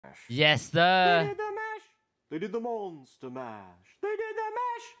mash. Yes, They sir. did the mash. They did the monster mash. They did the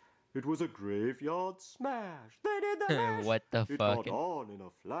mash. It was a graveyard smash. They did the mash. What the It fuck? caught on in a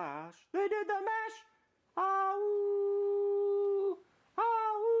flash. They did the mash. Ow.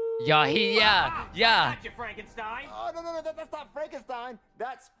 Ow. Yeah, yeah. Gotcha, Frankenstein. Oh, no, that's not Frankenstein.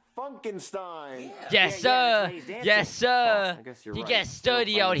 That's FRANKENSTEIN. Yes, sir. that's what he's dancing. Yes, sir. I guess you're He right. gets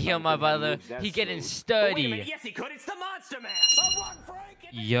sturdy out here, my brother. He getting Wait a sturdy. minute, yes he could. It's the Monster Mash.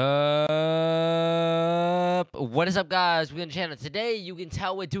 Yup. What is up, guys? We're on the channel. Today, you can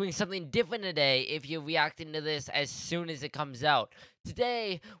tell we're doing something different today if you're reacting to this as soon as it comes out.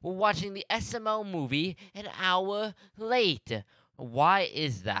 Today, we're watching the SML movie an hour late. Why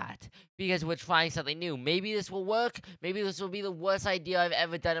is that? Because we're trying something new. Maybe this will work. Maybe this will be the worst idea I've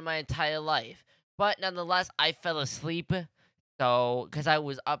ever done in my entire life. But nonetheless, I fell asleep. So, because I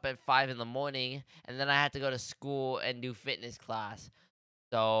was up at 5 in the morning, and then I had to go to school and do fitness class.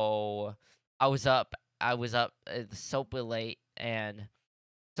 So, I was up super late, and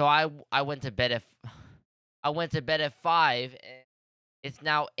so I went to bed at 5, and it's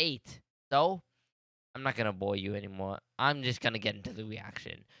now 8. So, I'm not gonna bore you anymore. I'm just gonna get into the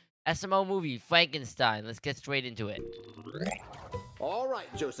reaction. SML movie, Frankenstein. Let's get straight into it. All right,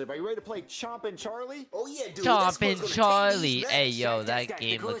 Joseph, are you ready to play Chompin' Charlie? Oh yeah, dude. Chompin' Charlie. Hey, yo, Guys, that the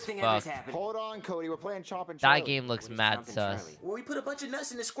game coolest looks thing ever has fucked. happened. Hold on, Cody. We're playing Chompin' Charlie. That game looks What is mad Chompin' sus. Charlie? Well, we put a bunch of nuts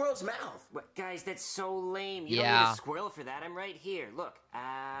in the squirrel's mouth. What, guys, that's so lame. You don't Yeah. need a squirrel for that. I'm right here. Look.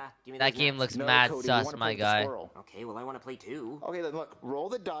 Give me That those game nuts. looks No, mad Cody, we sus, wanna my play with the guy. squirrel. Okay, well, I want to play too. Okay, then look. Roll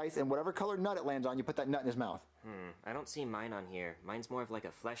the dice, and whatever color nut it lands on, you put that nut in his mouth. I don't see mine on here. Mine's more of like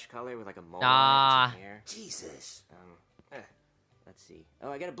a flesh color with like a mole Nah. on it. Here. Jesus. Let's see. Oh,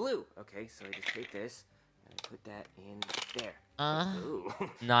 I got a blue. Okay, so I just take this and I put that in there. Ooh.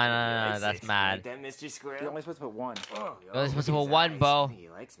 No, that's mad. Like that, Mr. Squirrel. You're only supposed to put one. Oh, You're supposed to look put at one, his bro. eyes. He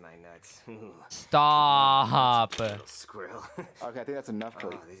likes my nuts. Ooh. Stop. Little squirrel. Okay, I think that's enough,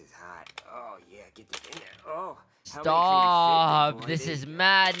 Cody. Oh, this is hot. Oh, yeah, get this in there. Oh, how many Stop. can you fit, This boy? is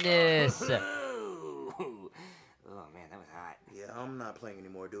madness. Oh, man, that was hot. Yeah, I'm not playing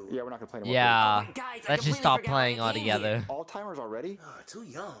anymore, dude. Yeah, we're not gonna play anymore. Yeah. Oh, guys, I Let's completely just stop forgot playing my game here. altogether. All timers already? Too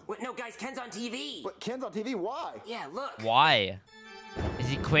young. Wait, no, guys, Ken's on TV. But Ken's on TV. Why? Yeah, look. Why? Is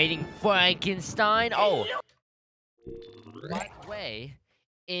he creating Frankenstein? Oh. By the way,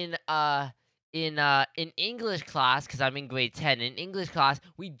 in English class, because I'm in grade 10, in English class,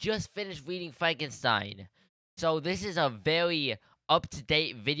 we just finished reading Frankenstein. So this is a very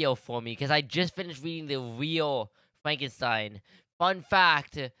up-to-date video for me, because I just finished reading the real Frankenstein. Fun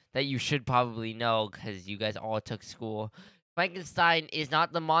fact that you should probably know, because you guys all took school. Frankenstein is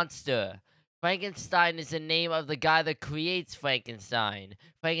not the monster. Frankenstein is the name of the guy that creates Frankenstein.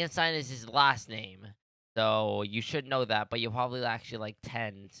 Frankenstein is his last name. So, you should know that, but you're probably actually like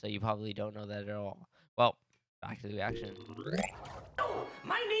 10, so you probably don't know that at all. Well, back to the reaction. Hello,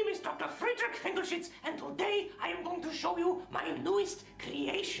 my name is Dr. FinkleShitz, and today I am going to show you my newest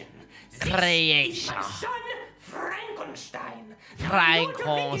creation. This is my son, Frankenstein. Now, you know what you're thinking,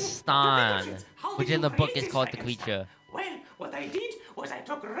 Frankenstein, Dr. FinkleShitz, how which did in you the book create is this called The Frankenstein? Creature. Well, what I did was I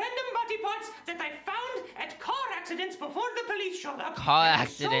took random body parts that I found at car accidents before the police showed up. Car and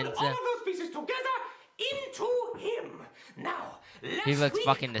accidents. I sewed all of those pieces together into him. Now, He looks week,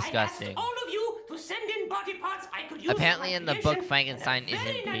 fucking I asked disgusting. all of you to send in body parts I could use. Apparently in the book, creation, Frankenstein and a very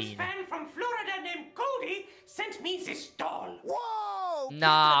isn't nice green. fan from Florida named Cody sent me this doll. Whoa!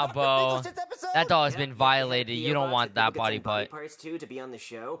 Nah, Dr. bro. FinkleShitz episode? That doll has Yeah, been they violated. have You don't PO want box that that body people could send part. parts too to be on the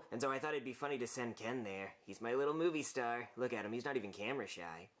show, and so I thought it'd be funny to send Ken there. He's my little movie star. Look at him, he's not even camera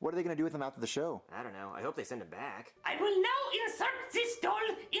shy. What are they gonna do with him after the show? I don't know. I hope they send him back. I will now insert this doll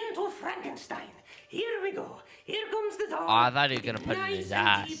into Frankenstein. Here we go. Here comes the doll. Oh, I thought he was gonna Get put it in nice his and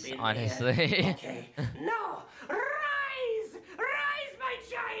ass, deep in honestly. there. Okay. Now, rise! Rise, my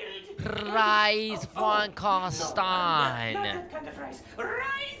child! Rise, Oh, not Frankenstein. that kind of rise.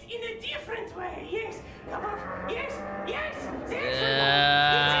 Rise in a different way. Yes. Come on. Yes. Yes.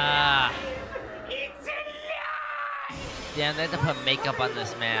 Yeah. It's alive! Damn, they have to put makeup on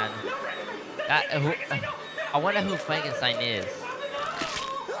this man. I wonder who Frankenstein is.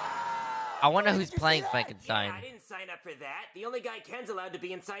 I wonder who's playing Frankenstein. Yeah, I didn't sign up for that. The only guy Ken's allowed to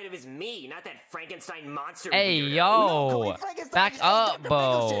be inside of is me, not that Frankenstein monster. Hey, weirdo. yo! Cody, Frankenstein Back is up, Dr.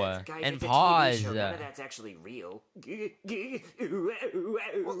 Bo! FinkleShitz. Guys, And it's a TV pause. show. None of that's actually real.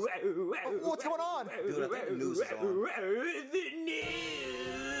 What's going on? Dude, I think the news is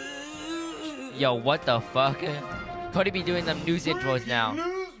on. Yo, what the fuck? Cody be doing them news intros now.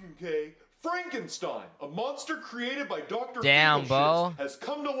 News, okay? Frankenstein, a monster created by Dr. Damn, FinkleShitz, Bo. has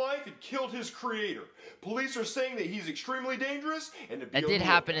come to life and killed his creator. Police are saying that he's extremely dangerous and to be That did illegal.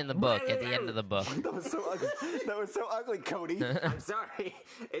 happen in the book, at the end of the book. That was so ugly. That was so ugly, Cody. I'm sorry.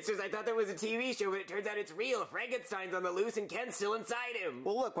 It's just I thought that was a TV show, but it turns out it's real. Frankenstein's on the loose and Ken's still inside him.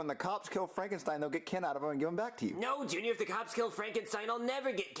 Well, look, when the cops kill Frankenstein, they'll get Ken out of him and give him back to you. No, Junior, if the cops kill Frankenstein, I'll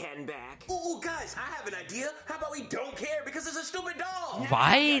never get Ken back. Ooh, guys, I have an idea. How about we don't care because it's a stupid doll?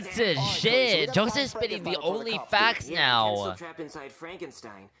 Right? so Shit. we gotta Joseph's find spitting the Frankenstein before the only cops do it. facts Yeah, Ken's now. still trapped inside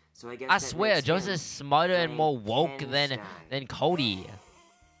Frankenstein, so I guess I that swear, makes him Joseph's smarter and more woke than Frankenstein. Cody.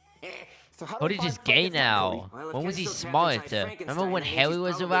 So how do we Cody's find just gay Frankenstein, now. Well, if When was Ken's he still trapped inside smart? Frankenstein, Remember when that means Harry he's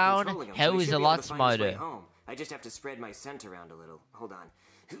was probably around? controlling him, so Harry he was should a be able lot to find his way smarter. home. I just have to spread my scent around a little. Hold on.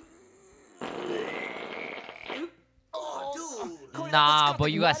 Oh, dude. Nah,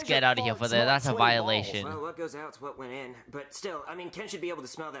 but you gotta get out of here for that. That's a violation. Well, what goes out's what went in. But still, I mean, Ken should be able to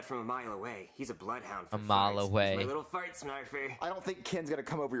smell that from a mile away. He's a bloodhound for A mile farts. He's away. my little fart snarfer. I don't think Ken's gonna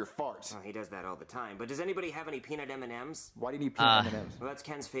come over your farts. Well, he does that all the time. But does anybody have any peanut M&Ms? Why do you need peanut M&Ms? Well, that's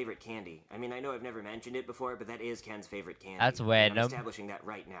Ken's favorite candy. I mean, I know I've never mentioned it before, but that is Ken's favorite candy. That's I'm random. establishing that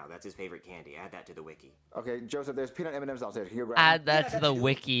right now. That's his favorite candy. Add that to the wiki. Okay, Joseph, there's peanut M&Ms out there. Can you grab Add them? that to the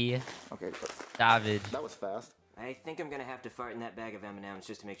wiki. Okay, Savage. that was fast. I think I'm gonna have to fart in that bag of M&Ms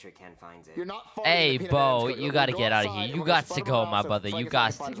just to make sure Ken finds it. You're not farting Hey, the peanut Bo, M&Ms, Cody. you Okay, gotta go get out of outside here. and You we're gonna got to split go, them my off so brother. You Frankenstein got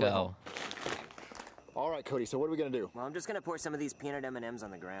can to find his way go. home. All right, Cody, so what are we gonna do? Well, I'm just gonna pour some of these peanut M&Ms on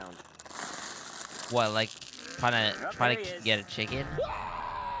the ground. What, like trying there he to is. get a chicken?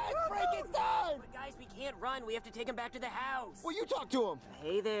 But guys, we can't run. We have to take him back to the house. Well, you talk to him.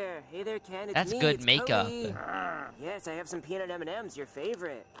 Hey there, Ken. It's That's me, good it's makeup. Cody. Yes, I have some peanut M&Ms, your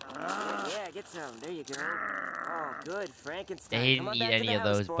favorite. Yeah, get some. There you go. Oh, good, Frankenstein. They Come on didn't eat back to any the of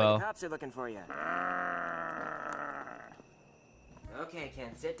house, those, boy. Bo. The cops are looking for you. Okay,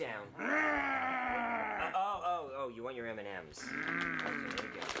 Ken, sit down. Oh, you want your M&Ms? Okay, there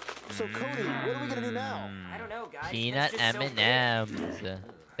you go. So, Cody, what are we gonna do now? I don't know, guys. Peanut Ken's just so big. M&Ms.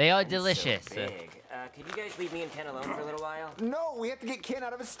 They are delicious. So big. Could you guys leave me and Ken alone for a little while? No, we have to get Ken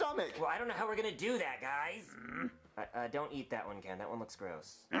out of his stomach. Well, I don't know how we're gonna do that, guys. Don't eat that one, Ken. That one looks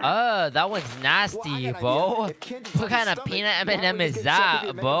gross. That one's Well, I nasty, got an Bo. idea. If Ken's inside What kind his of stomach, peanut why don't M&M we is just get that, Chef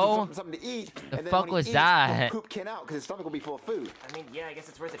Peter Bo? something to eat, The and then fuck when he was eats, that? he'll poop Ken out because his stomach will be full of food. I mean, yeah, I guess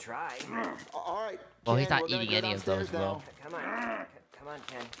it's worth a try. All right. Well, he's Ken, not we're gonna eating go any of those, downstairs bro. now. Come on,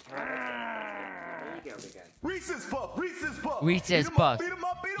 Ken. Come on, let's go. There you go, big guy. Reese's Puff, Reese's Puff. Reese's Eat 'em Puff. up, beat 'em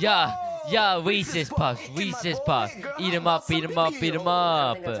up, beat 'em Yeah, up. yeah, Reese's Puffs, Reese's Puffs. Eat 'em up, beat 'em up, beat 'em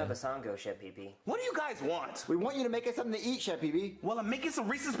I think that's how up. the song goes, Chef Pee-Pee. What do you guys want? We want you to make us something to eat, Chef PB. Well, I'm making some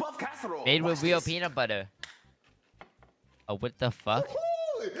Reese's Puff casserole. Made with Watch real this. peanut butter. Oh, what the fuck?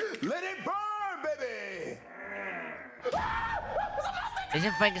 Ooh, let it burn, baby.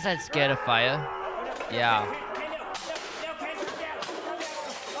 Isn't Frankenstein scared of fire? Yeah. Ken, no, Ken, calm down.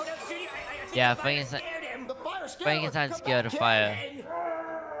 Oh, no, Judy, I Yeah, think Frankenstein. scared him. The fire scared Frankenstein's scared of fire.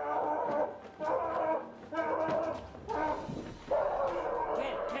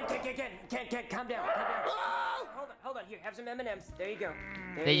 Ken, calm down. Hold on. Here, have some M&Ms. There you go.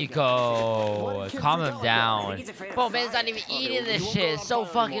 There you go. Calm him down. He's afraid of Bro, man's not fire. even eating this shit. It's so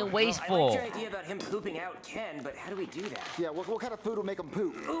fucking I like wasteful. your idea about him pooping out Ken, but how do we do that? Yeah, what kind of food will make him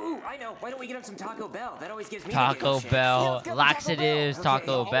poop? Ooh, I know. Why don't we get him some Taco Bell? That always gives me the Taco giggles. Bell, get the laxatives,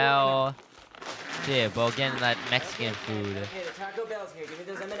 Taco Bell. Taco Bell. Yeah, bro, getting that Mexican food. Okay, the Taco Bell's here. Give me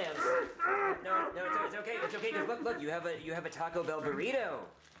those M&Ms. No, it's okay. It's okay. 'Cause look, you have a Taco Bell burrito.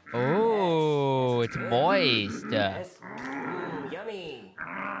 Oh, it's moist. Yes. Yummy.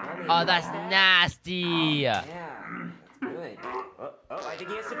 Oh, that's nasty. Yeah, that's good. Oh, I think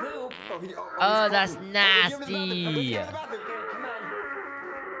he has to poop. Oh, that's Give him nasty. Okay, come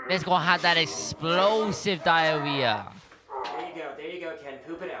on. It's gonna have that explosive diarrhea. There you go, Ken.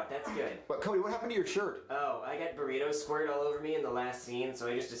 Poop it out. That's good. But Cody, what happened to your shirt? Oh, I got burritos squirted all over me in the last scene, so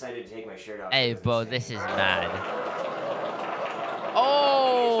I just decided to take my shirt off. Hey, It bro, doesn't this stink. is mad.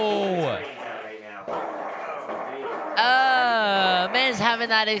 Oh! Right now. Oh, there you go. Man's having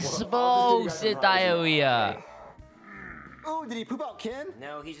that explosive diarrhea. Oh, did he poop out Ken?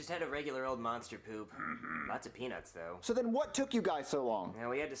 No, he just had a regular old monster poop. Lots of peanuts, though. So then what took you guys so long?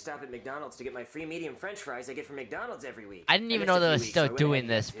 Now, we had to stop at McDonald's to get my free medium french fries I get from McDonald's every week. I didn't even missed know a they few were weeks, still so I went doing ahead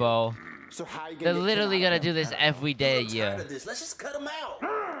this, and bro. So how you They're gonna get literally Ken out gonna of do here? this every day, I'm yeah. tired of this. Let's just cut him out.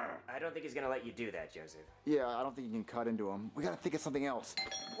 I don't think he's gonna let you do that, Joseph. Yeah, I don't think you can cut into him. We gotta think of something else.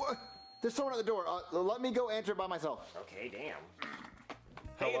 What? There's someone at the door. Let me go answer it by myself. Okay, damn.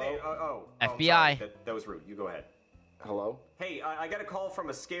 Hello? Oh, FBI. That was rude. You go ahead. Hello? Hey, I got a call from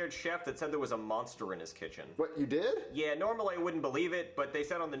a scared chef that said there was a monster in his kitchen. What, you did? Yeah, normally I wouldn't believe it, but they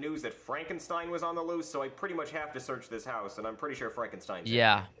said on the news that Frankenstein was on the loose, so I pretty much have to search this house, and I'm pretty sure Frankenstein's in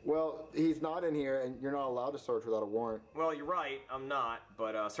Yeah. Well, he's not in here, and you're not allowed to search without a warrant. Well, you're right, I'm not,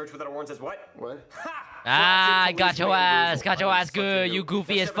 but search without a warrant says what? What? Ha! Ah, Well, got your ass. Got your I'm ass such a good. noob. You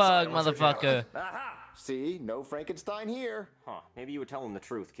goofy Let's as step aside, fuck, let's search the house. motherfucker. Aha! See, no Frankenstein here. Huh, maybe you would tell him the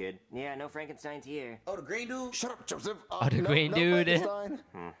truth, kid. Yeah, no Frankenstein's here. Oh, the green dude? Shut up, Joseph. the green dude. Frankenstein.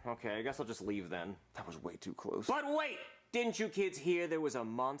 Okay, I guess I'll just leave then. That was way too close. But wait! Didn't you kids hear there was a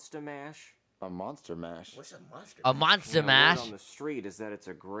monster mash? A monster mash. What's a monster? A monster Yeah, word mash. on the street is that it's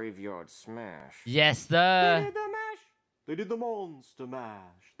a graveyard smash. Yes, They sir. did the mash! They did the monster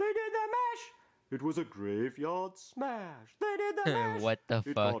mash! They did the mash! It was a graveyard smash! They did the mash! What the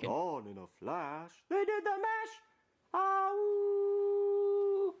It fuck? caught on in a flash! They did the mash!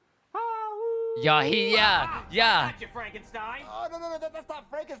 Ow! Ow! Yeah, yeah. Gotcha, Frankenstein! Oh, no, that's not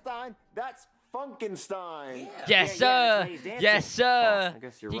Frankenstein. That's Funkenstein. Yes, Yeah, that's sir. why he's dancing. Yes, sir. I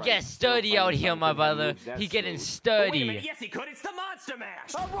guess you're He right. gets sturdy out here, my brother. Moves that He getting smooth. But wait a minute, sturdy. yes, he could. It's the monster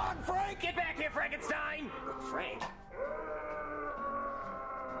mash! Come on, Frank! Get back here, Frankenstein! Frank.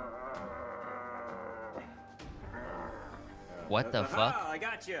 What the Aha, fuck? I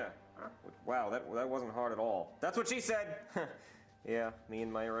got you. Wow, that wasn't hard at all. That's what she said. Yeah, me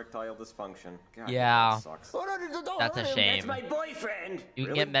and my erectile dysfunction. God, Yeah. that sucks. Oh, no, don't That's a hurt him. shame. That's my boyfriend. You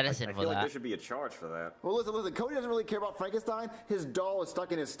can Really? get medicine I for feel like that. there should be a charge for that. Well, listen, Cody doesn't really care about Frankenstein. His doll is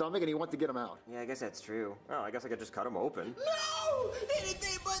stuck in his stomach, and he wants to get him out. Yeah, I guess that's true. Oh, I guess I could just cut him open. No!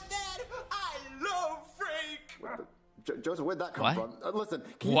 Anything but that! I love Frank! Joseph, where'd that come What? from? Listen,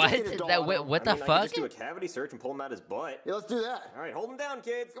 can you What? just get his doll That out? what I the mean, I fuck? could just do a cavity search and pull him out his butt. Yeah, let's do that. All right, hold him down,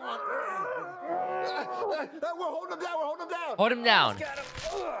 kids. Come on. We're holding him down. We're holding him down. Hold him down. Got him.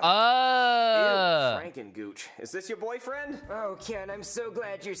 Oh. Frankengooch. Is this your boyfriend? Oh, Ken, I'm so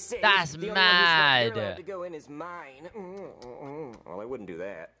glad you're safe. That's the only mad. one who's not allowed to go in is mine. Well, I wouldn't do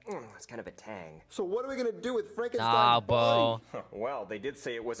that. It's kind of a tang. So what are we gonna do with Frankenstein's Nah, body? bro. Well, they did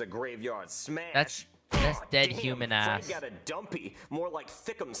say it was a graveyard smash. That's dead Damn, human Frank ass. got a dumpy, more like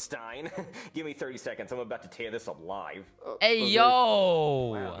Thickumstein. Give me 30 seconds. I'm about to tear this up live. Hey,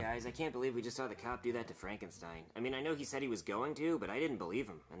 yo. Wow, guys, I can't believe we just saw the cop do that to Frankenstein. I mean, I know he said he was going to, but I didn't believe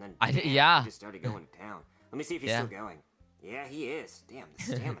him. And then, yeah. he just started going to town. Let me see if he's Yeah. still going. Yeah, he is. Damn, the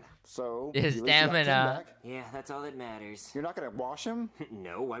stamina. So His you at least got Tim stamina. back? Yeah, that's all that matters. You're not gonna wash him?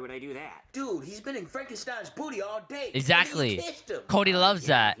 No, why would I do that? Dude, he's been in Frankenstein's booty all day. Exactly. And he kissed him. Cody loves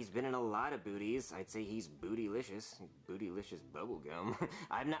Yeah, that. he's been in a lot of booties. I'd say he's bootylicious. Bootylicious bubblegum.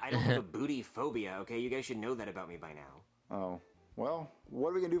 I don't have a booty phobia, okay? You guys should know that about me by now. Oh. Well, what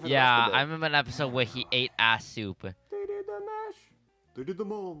are we gonna do for Yeah, the rest of the I day? remember an episode where he ate ass soup. They did the mash. They did the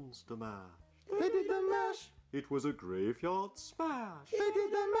monster mash. They did the mash. It was a graveyard smash. They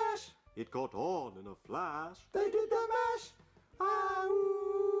did the mash. It caught on in a flash. They did the mash.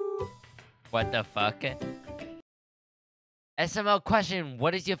 Ow! What the fuck? SML question,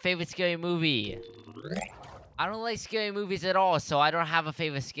 what is your favorite scary movie? I don't like scary movies at all, so I don't have a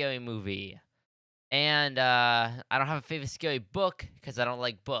favorite scary movie. And I don't have a favorite scary book, because I don't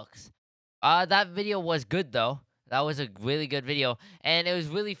like books. That video was good, though. That was a really good video. And it was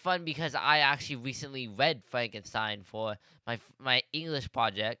really fun because I actually recently read Frankenstein for my English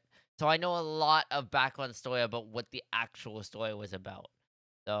project. So I know a lot of background story about what the actual story was about.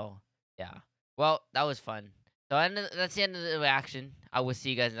 So, yeah. Well, that was fun. So that's the end of the reaction. I will see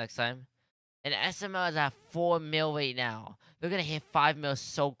you guys next time. And SML is at 4 mil right now. They're going to hit 5 mil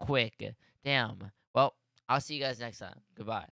so quick. Damn. Well, I'll see you guys next time. Goodbye.